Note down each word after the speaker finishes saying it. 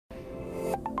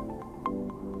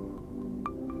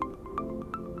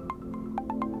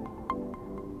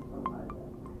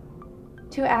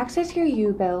To access your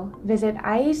U-Bill, visit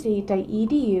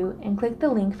istate.edu and click the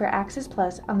link for Access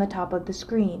Plus on the top of the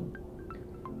screen.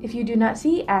 If you do not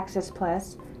see Access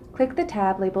Plus, click the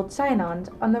tab labeled Sign-Ons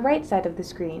on the right side of the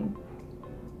screen.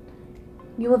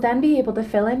 You will then be able to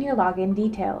fill in your login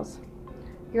details.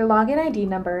 Your login ID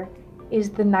number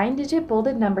is the 9-digit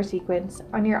bolded number sequence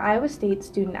on your Iowa State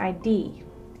student ID.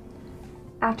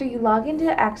 After you log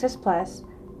into Access Plus,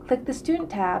 click the Student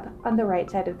tab on the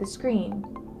right side of the screen.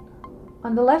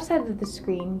 On the left side of the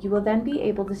screen, you will then be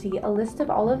able to see a list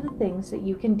of all of the things that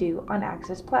you can do on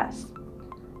Access Plus.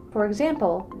 For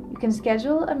example, you can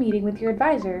schedule a meeting with your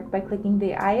advisor by clicking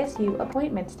the ISU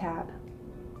Appointments tab.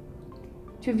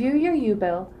 To view your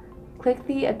U-Bill, click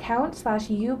the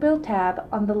Account/U-Bill tab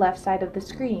on the left side of the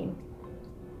screen.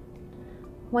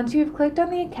 Once you have clicked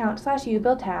on the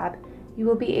Account/U-Bill tab, you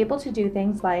will be able to do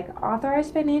things like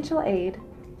authorize financial aid,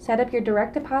 set up your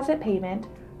direct deposit payment,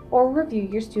 or review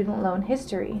your student loan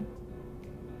history.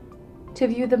 To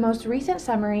view the most recent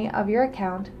summary of your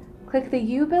account, click the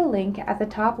U-Bill link at the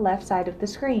top left side of the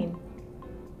screen.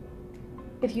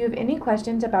 If you have any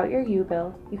questions about your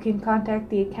U-Bill, you can contact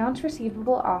the Accounts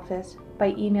Receivable Office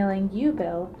by emailing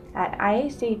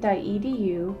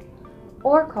ubill@iastate.edu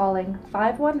or calling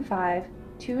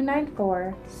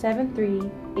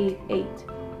 515-294-7388.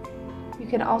 You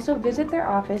can also visit their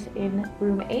office in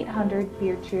room 800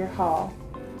 Beardshire Hall.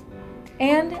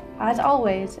 And, as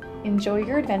always, enjoy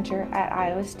your adventure at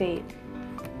Iowa State.